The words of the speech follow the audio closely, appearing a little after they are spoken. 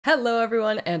Hello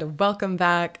everyone and welcome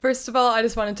back. First of all, I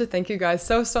just wanted to thank you guys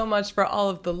so much for all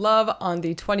of the love on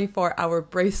the 24-hour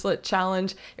bracelet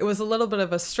challenge. It was a little bit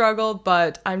of a struggle,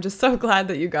 but I'm just so glad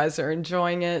that you guys are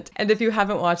enjoying it. And if you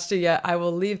haven't watched it yet, I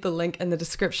will leave the link in the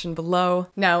description below.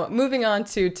 Now, moving on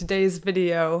to today's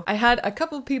video, I had a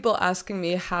couple people asking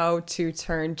me how to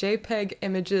turn JPEG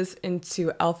images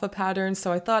into alpha patterns,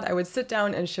 so I thought I would sit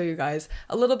down and show you guys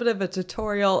a little bit of a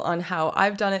tutorial on how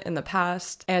I've done it in the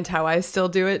past and how I still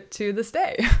do it to this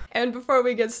day. And before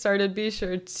we get started, be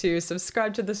sure to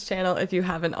subscribe to this channel if you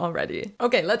haven't already.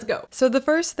 Okay, let's go. So the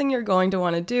first thing you're going to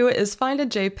want to do is find a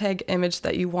JPEG image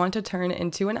that you want to turn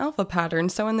into an alpha pattern.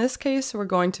 So in this case, we're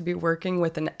going to be working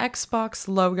with an Xbox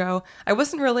logo. I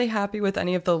wasn't really happy with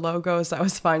any of the logos I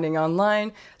was finding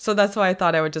online, so that's why I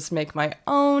thought I would just make my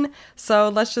own. So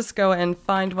let's just go and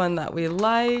find one that we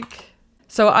like.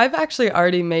 So I've actually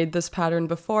already made this pattern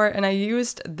before and I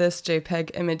used this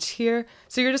JPEG image here.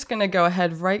 So you're just going to go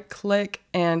ahead, right click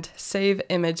and save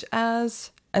image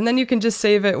as, and then you can just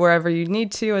save it wherever you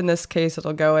need to. In this case,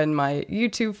 it'll go in my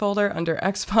YouTube folder under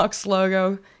Xbox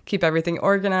logo. Keep everything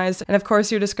organized. And of course,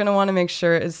 you're just going to want to make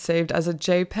sure it's saved as a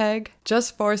JPEG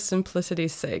just for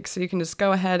simplicity's sake. So you can just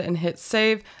go ahead and hit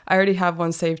save. I already have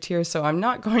one saved here, so I'm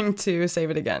not going to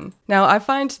save it again. Now, I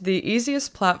find the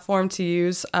easiest platform to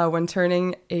use when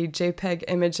turning a JPEG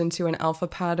image into an alpha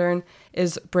pattern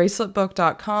is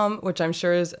braceletbook.com, which I'm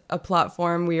sure is a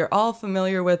platform we are all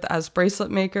familiar with as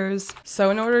bracelet makers. So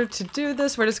in order to do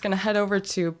this, we're just going to head over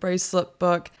to Bracelet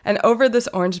Book, and over this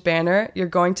orange banner, you're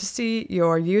going to see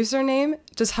your username.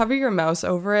 Just hover your mouse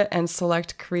over it and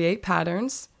select Create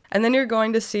Patterns. And then you're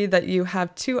going to see that you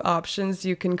have two options.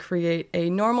 You can create a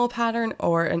normal pattern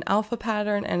or an alpha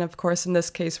pattern. And of course, in this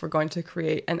case, we're going to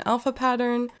create an alpha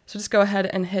pattern. So just go ahead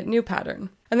and hit New Pattern.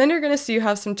 And then you're going to see you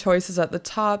have some choices at the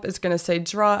top. It's going to say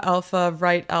Draw Alpha,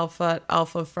 Write Alpha,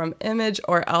 Alpha from Image,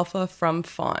 or Alpha from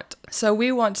Font. So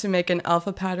we want to make an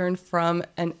alpha pattern from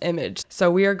an image.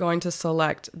 So we are going to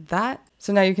select that.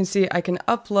 So now you can see I can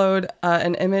upload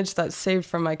an image that's saved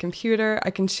from my computer. I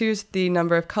can choose the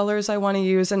number of colors I want to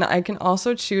use, and I can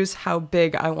also choose how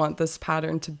big I want this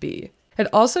pattern to be. It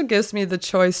also gives me the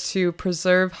choice to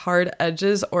preserve hard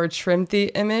edges or trim the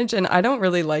image, and I don't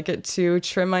really like it to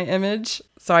trim my image,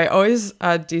 so I always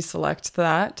deselect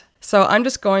that. So I'm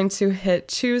just going to hit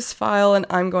Choose File, and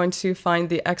I'm going to find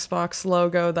the Xbox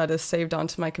logo that is saved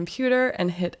onto my computer and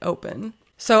hit Open.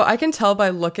 So I can tell by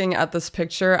looking at this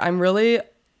picture, I'm really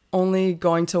only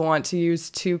going to want to use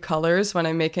two colors when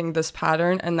I'm making this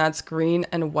pattern, and that's green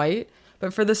and white.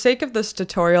 But for the sake of this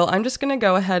tutorial, I'm just going to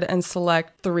go ahead and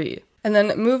select 3. And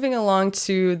then moving along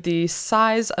to the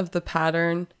size of the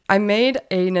pattern, I made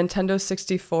a Nintendo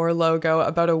 64 logo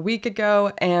about a week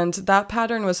ago, and that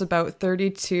pattern was about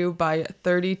 32 by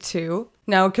 32.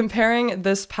 Now, comparing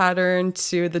this pattern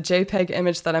to the JPEG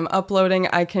image that I'm uploading,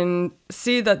 I can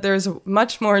see that there's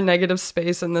much more negative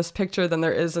space in this picture than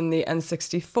there is in the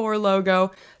N64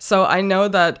 logo. So I know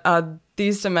that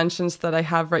these dimensions that I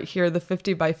have right here, the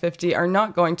 50 by 50, are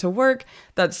not going to work.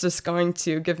 That's just going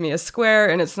to give me a square,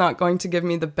 and it's not going to give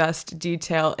me the best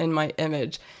detail in my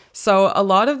image. So a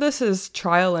lot of this is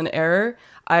trial and error.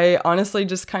 I honestly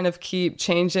just kind of keep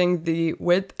changing the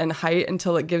width and height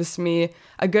until it gives me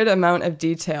a good amount of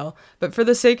detail. But for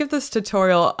the sake of this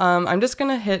tutorial, I'm just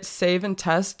going to hit save and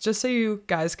test just so you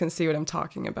guys can see what I'm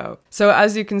talking about. So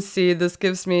as you can see, this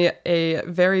gives me a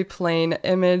very plain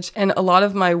image, and a lot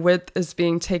of my width is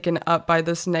being taken up by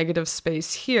this negative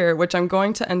space here, which I'm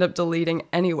going to end up deleting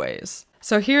anyways.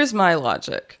 So here's my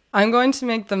logic. I'm going to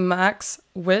make the max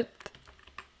width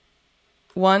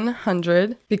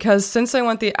 100, because since I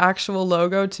want the actual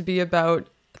logo to be about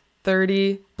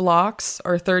 30 blocks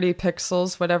or 30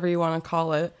 pixels, whatever you want to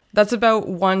call it, that's about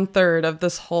 1/3 of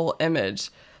this whole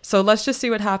image. So let's just see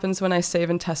what happens when I save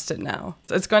and test it now.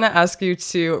 It's going to ask you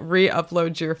to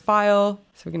re-upload your file.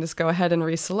 So we can just go ahead and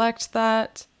reselect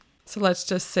that. So let's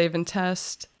just save and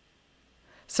test.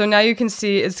 So now you can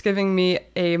see it's giving me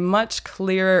a much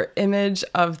clearer image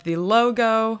of the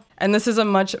logo, and this is a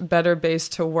much better base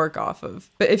to work off of.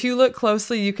 But if you look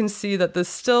closely, you can see that this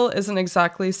still isn't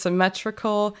exactly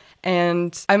symmetrical,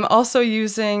 and I'm also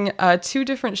using 2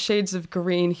 different shades of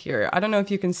green here. I don't know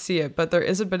if you can see it, but there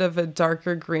is a bit of a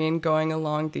darker green going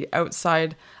along the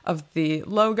outside of the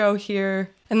logo here.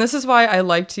 And this is why I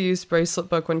like to use Bracelet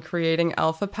Book when creating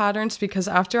alpha patterns, because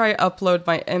after I upload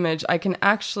my image, I can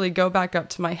actually go back up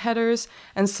to my headers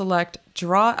and select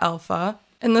Draw Alpha.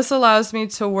 And this allows me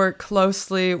to work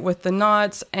closely with the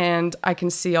knots, and I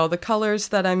can see all the colors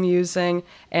that I'm using,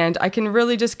 and I can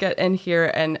really just get in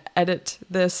here and edit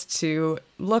this to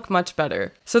look much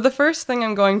better. So the first thing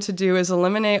I'm going to do is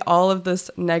eliminate all of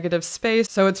this negative space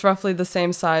so it's roughly the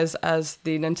same size as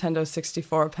the Nintendo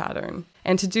 64 pattern.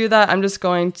 And to do that, I'm just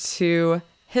going to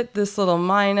hit this little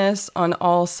minus on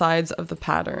all sides of the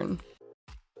pattern.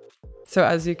 So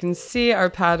as you can see, our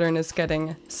pattern is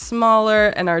getting smaller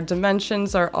and our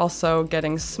dimensions are also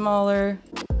getting smaller.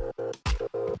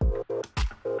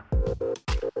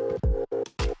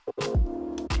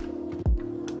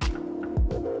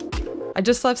 I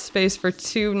just left space for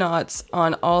 2 knots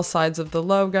on all sides of the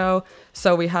logo.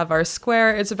 So we have our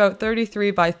square, it's about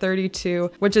 33 by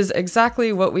 32, which is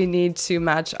exactly what we need to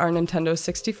match our Nintendo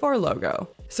 64 logo.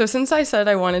 So since I said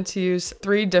I wanted to use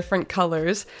 3 different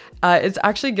colors, it's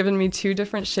actually given me 2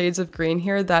 different shades of green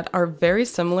here that are very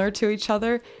similar to each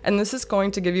other, and this is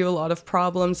going to give you a lot of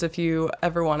problems if you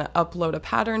ever want to upload a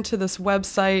pattern to this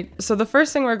website. So the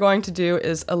first thing we're going to do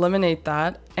is eliminate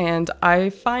that, and I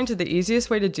find the easiest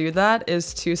way to do that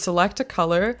is to select a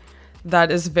color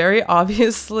that is very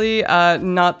obviously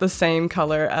not the same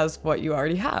color as what you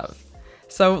already have.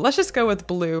 So let's just go with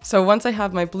blue. So once I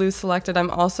have my blue selected,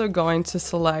 I'm also going to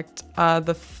select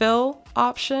the fill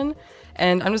option,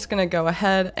 and I'm just going to go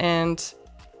ahead and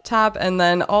tap, and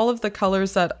then all of the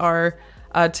colors that are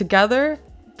together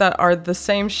that are the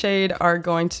same shade are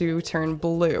going to turn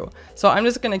blue. So I'm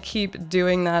just going to keep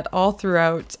doing that all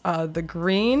throughout the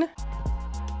green.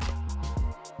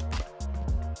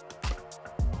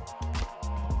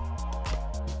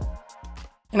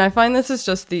 And I find this is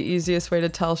just the easiest way to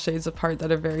tell shades apart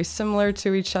that are very similar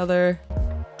to each other.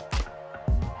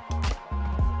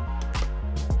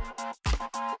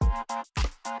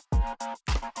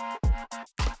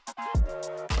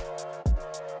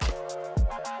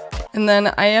 And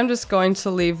then I am just going to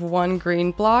leave 1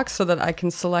 green block so that I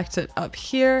can select it up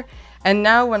here. And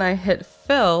now when I hit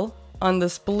fill on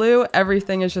this blue,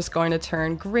 everything is just going to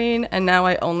turn green, and now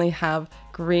I only have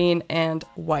green and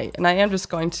white. And I am just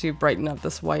going to brighten up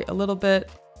this white a little bit.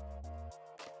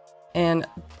 And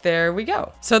there we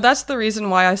go. So that's the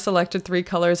reason why I selected 3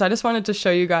 colors. I just wanted to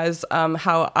show you guys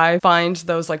how I find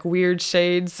those like weird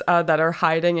shades that are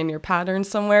hiding in your pattern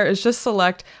somewhere, is just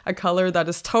select a color that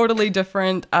is totally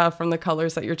different from the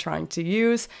colors that you're trying to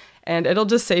use, and it'll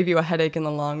just save you a headache in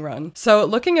the long run. So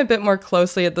looking a bit more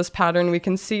closely at this pattern, we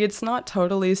can see it's not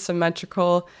totally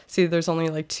symmetrical. See, there's only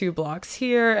like 2 blocks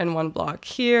here and 1 block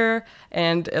here,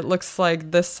 and it looks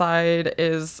like this side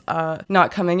is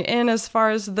not coming in as far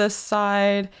as this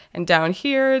side, and down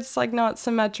here it's like not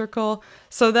symmetrical.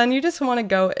 So then you just want to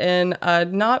go in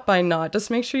knot by knot.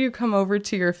 Just make sure you come over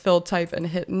to your fill type and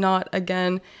hit knot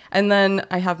again, and then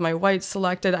I have my white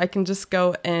selected. I can just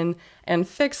go in and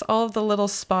fix all of the little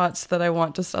spots that I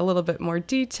want just a little bit more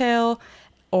detail,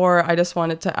 or I just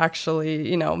want it to actually,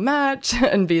 you know, match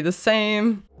and be the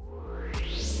same.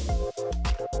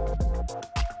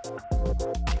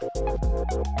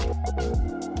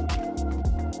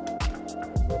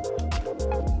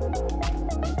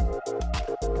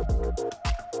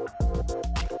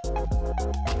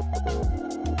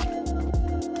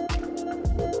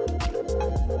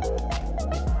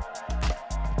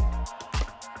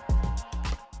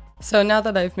 So now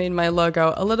that I've made my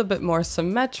logo a little bit more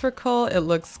symmetrical, it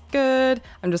looks good.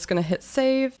 I'm just gonna hit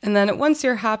save. And then once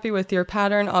you're happy with your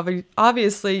pattern,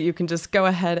 obviously you can just go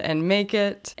ahead and make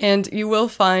it. And you will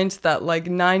find that like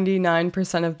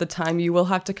 99% of the time you will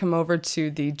have to come over to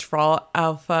the Draw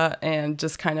Alpha and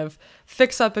just kind of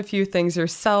fix up a few things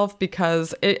yourself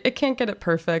because it can't get it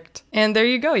perfect. And there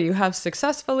you go, you have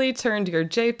successfully turned your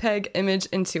JPEG image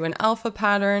into an alpha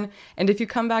pattern. And if you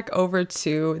come back over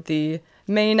to the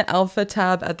main alpha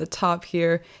tab at the top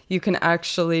here, you can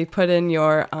actually put in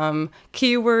your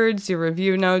keywords, your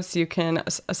review notes. You can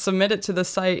submit it to the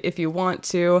site if you want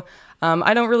to.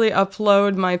 I don't really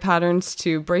upload my patterns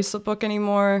to Bracelet Book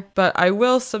anymore, but I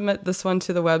will submit this one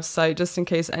to the website just in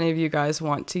case any of you guys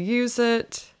want to use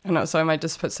it. I don't know, so I might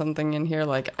just put something in here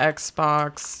like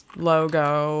Xbox,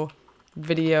 logo,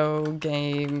 video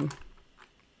game,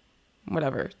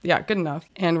 whatever. Yeah, good enough.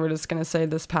 And we're just gonna say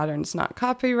this pattern's not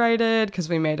copyrighted because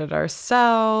we made it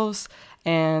ourselves,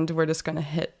 and we're just gonna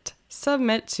hit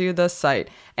submit to the site.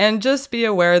 And just be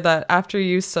aware that after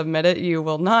you submit it, you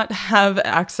will not have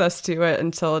access to it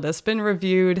until it has been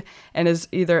reviewed and is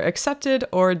either accepted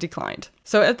or declined.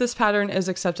 So if this pattern is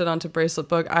accepted onto Bracelet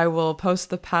Book, I will post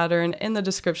the pattern in the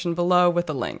description below with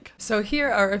a link. So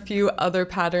here are a few other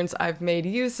patterns I've made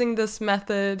using this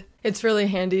method. It's really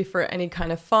handy for any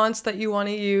kind of fonts that you want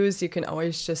to use. You can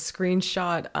always just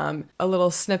screenshot a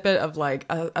little snippet of like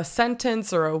a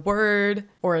sentence or a word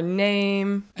or a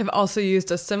name. I've also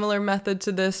used a similar method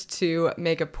to this to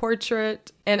make a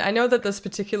portrait. And I know that this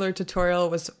particular tutorial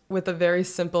was with a very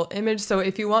simple image, so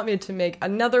if you want me to make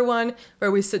another one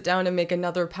where we sit down and make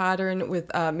another pattern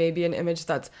with maybe an image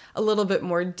that's a little bit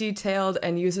more detailed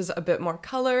and uses a bit more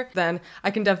color, then I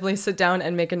can definitely sit down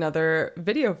and make another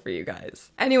video for you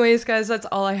guys. Anyways, guys, that's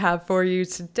all I have for you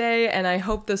today, and I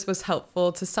hope this was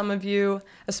helpful to some of you,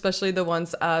 especially the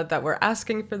ones that were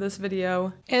asking for this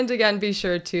video. And again, be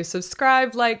sure to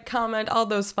subscribe, like, comment, all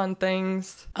those fun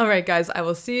things. Alright guys, I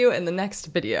will see you in the next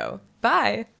video.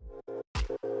 Bye!